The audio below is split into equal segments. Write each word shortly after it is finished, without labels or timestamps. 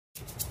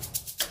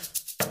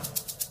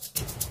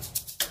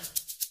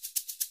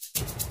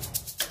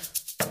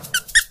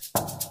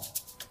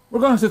We're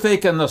going to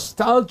take a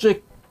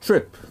nostalgic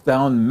trip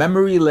down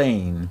memory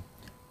lane.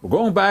 We're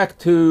going back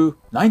to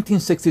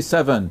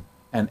 1967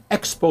 and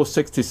Expo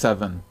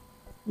 67.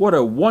 What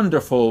a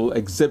wonderful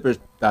exhibit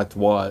that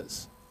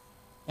was.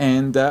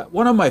 And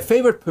one of my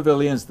favorite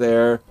pavilions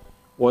there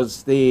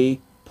was the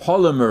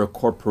Polymer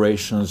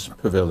Corporation's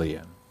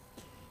pavilion.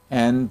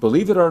 And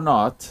believe it or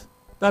not,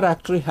 that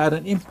actually had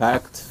an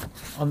impact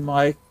on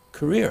my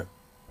career.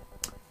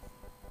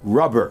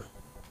 Rubber.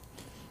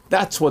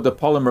 That's what the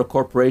Polymer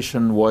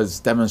Corporation was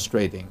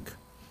demonstrating.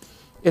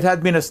 It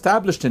had been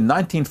established in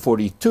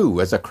 1942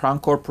 as a crown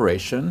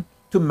corporation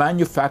to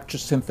manufacture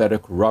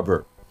synthetic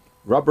rubber.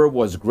 Rubber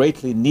was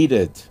greatly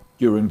needed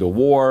during the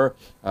war,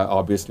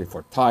 obviously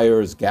for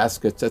tires,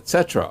 gaskets,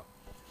 etc.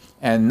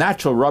 And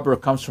natural rubber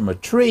comes from a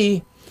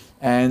tree,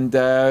 and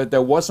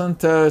there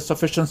wasn't a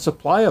sufficient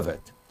supply of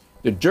it.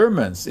 The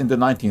Germans in the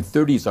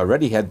 1930s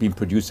already had been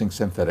producing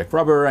synthetic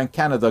rubber, and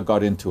Canada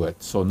got into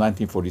it. So in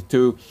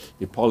 1942,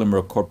 the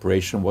Polymer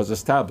Corporation was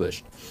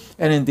established.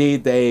 And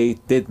indeed, they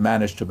did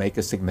manage to make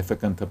a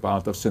significant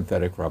amount of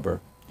synthetic rubber.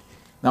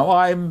 Now,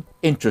 I'm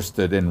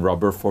interested in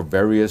rubber for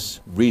various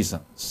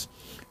reasons.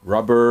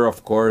 Rubber,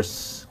 of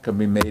course, can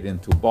be made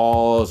into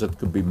balls. It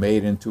could be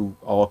made into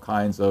all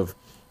kinds of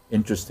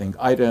interesting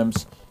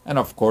items. And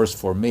of course,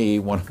 for me,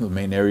 one of the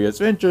main areas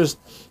of interest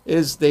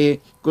is the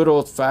good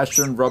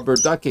old-fashioned rubber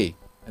ducky.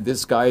 And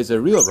this guy is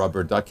a real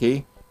rubber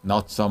ducky,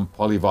 not some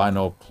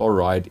polyvinyl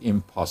chloride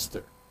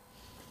imposter.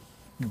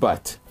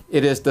 But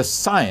it is the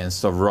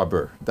science of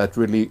rubber that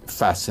really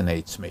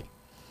fascinates me.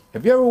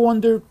 Have you ever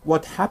wondered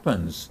what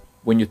happens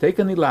when you take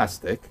an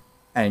elastic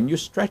and you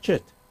stretch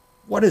it?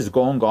 What is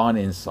going on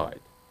inside?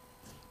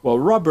 Well,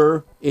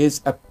 rubber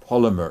is a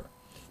polymer,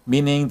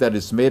 meaning that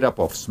it's made up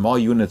of small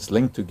units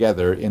linked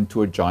together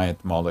into a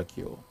giant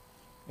molecule.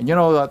 And you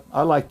know that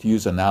I like to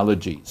use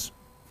analogies.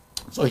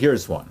 So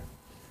here's one.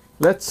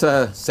 Let's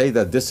say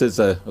that this is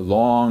a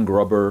long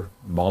rubber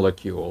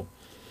molecule,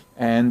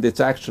 and it's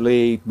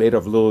actually made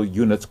of little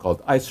units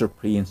called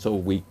isoprene, so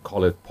we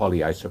call it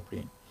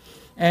polyisoprene.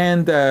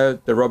 And the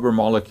rubber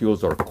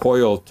molecules are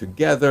coiled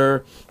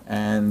together,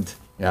 and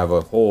you have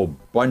a whole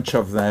bunch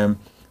of them,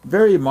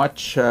 very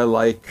much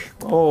like,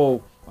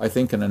 I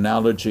think an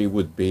analogy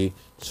would be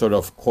sort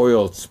of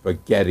coiled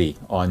spaghetti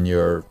on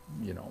your,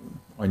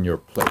 on your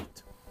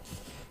plate.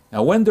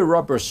 Now, when the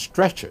rubber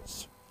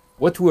stretches,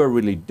 what we're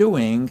really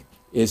doing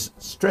is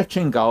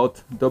stretching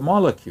out the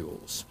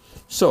molecules.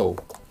 So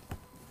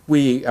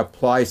we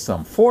apply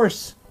some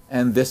force,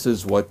 and this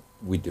is what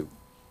we do.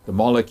 The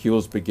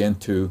molecules begin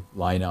to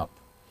line up.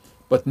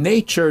 But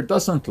nature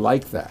doesn't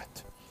like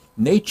that.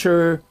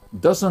 Nature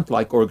doesn't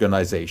like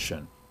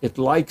organization. It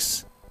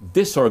likes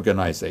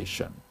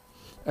disorganization.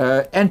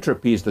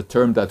 Entropy is the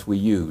term that we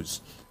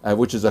use,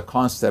 which is a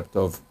concept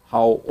of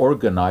how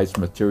organized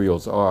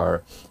materials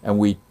are. And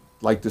we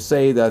like to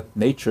say that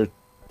nature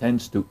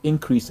tends to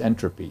increase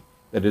entropy,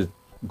 that it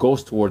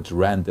goes towards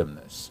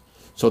randomness.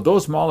 So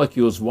those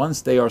molecules,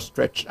 once they are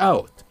stretched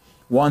out,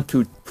 want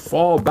to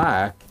fall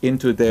back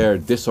into their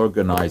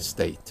disorganized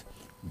state.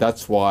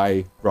 That's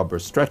why rubber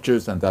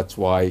stretches, and that's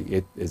why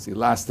it is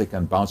elastic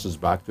and bounces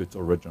back to its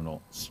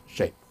original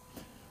shape.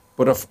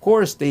 But of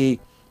course, the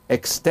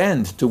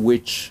extent to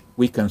which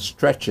we can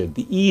stretch it,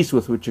 the ease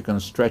with which you can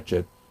stretch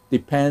it,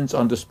 depends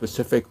on the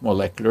specific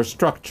molecular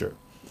structure.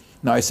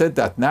 Now, I said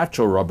that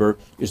natural rubber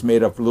is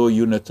made of little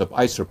units of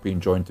isoprene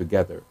joined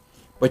together.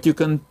 But you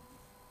can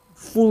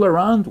fool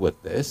around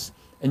with this,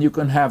 and you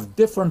can have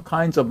different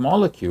kinds of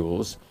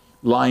molecules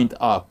lined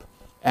up,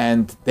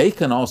 and they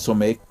can also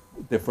make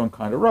different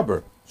kind of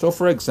rubber. So,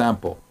 for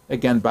example,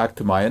 again, back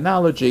to my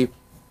analogy,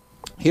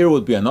 here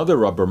would be another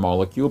rubber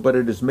molecule, but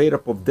it is made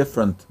up of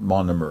different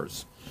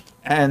monomers.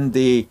 And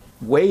the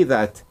way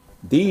that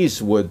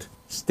these would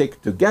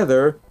stick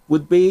together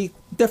would be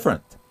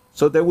different.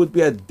 So there would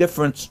be a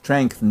different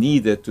strength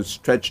needed to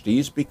stretch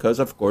these because,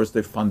 of course,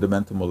 the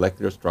fundamental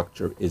molecular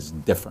structure is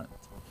different.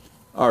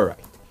 All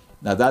right.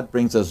 Now that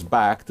brings us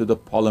back to the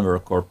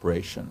Polymer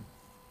Corporation.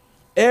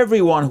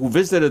 Everyone who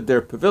visited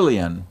their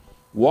pavilion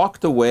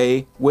walked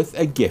away with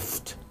a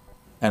gift.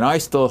 And I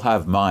still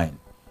have mine.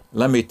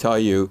 Let me tell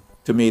you,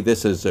 to me,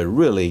 this is a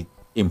really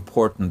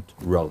important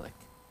relic.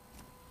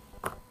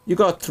 You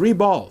got 3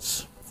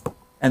 balls,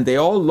 and they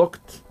all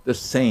looked the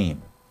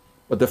same.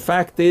 But the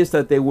fact is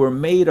that they were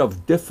made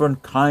of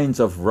different kinds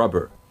of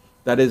rubber.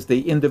 That is,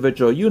 the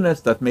individual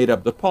units that made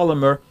up the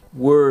polymer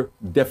were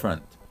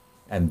different.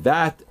 And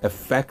that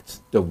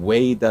affects the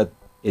way that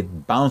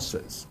it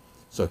bounces.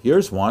 So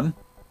here's one.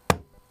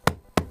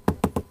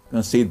 You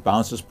can see it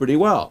bounces pretty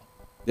well.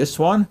 This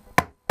one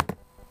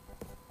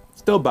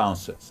still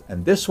bounces.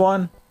 And this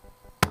one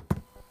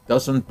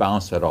doesn't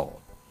bounce at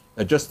all.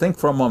 Now just think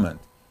for a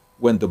moment.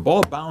 When the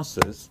ball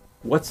bounces,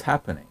 what's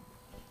happening?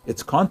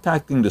 It's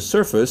contacting the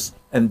surface,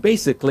 and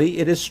basically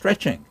it is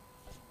stretching.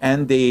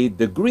 And the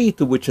degree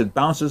to which it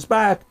bounces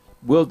back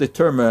will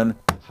determine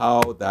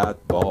how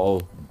that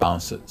ball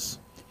bounces.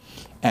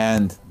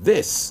 And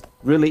this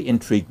really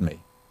intrigued me.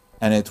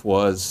 And it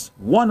was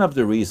one of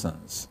the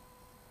reasons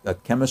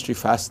that chemistry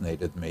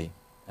fascinated me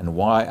and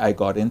why I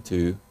got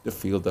into the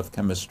field of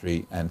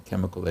chemistry and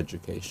chemical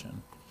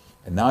education.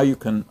 And now you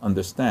can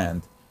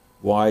understand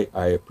why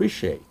I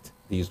appreciate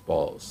these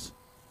balls.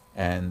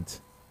 And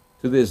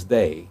to this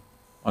day,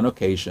 on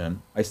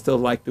occasion, I still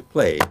like to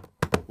play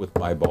with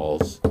my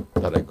balls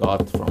that I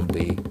got from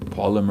the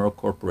Polymer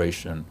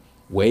Corporation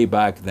way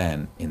back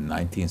then in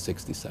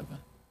 1967.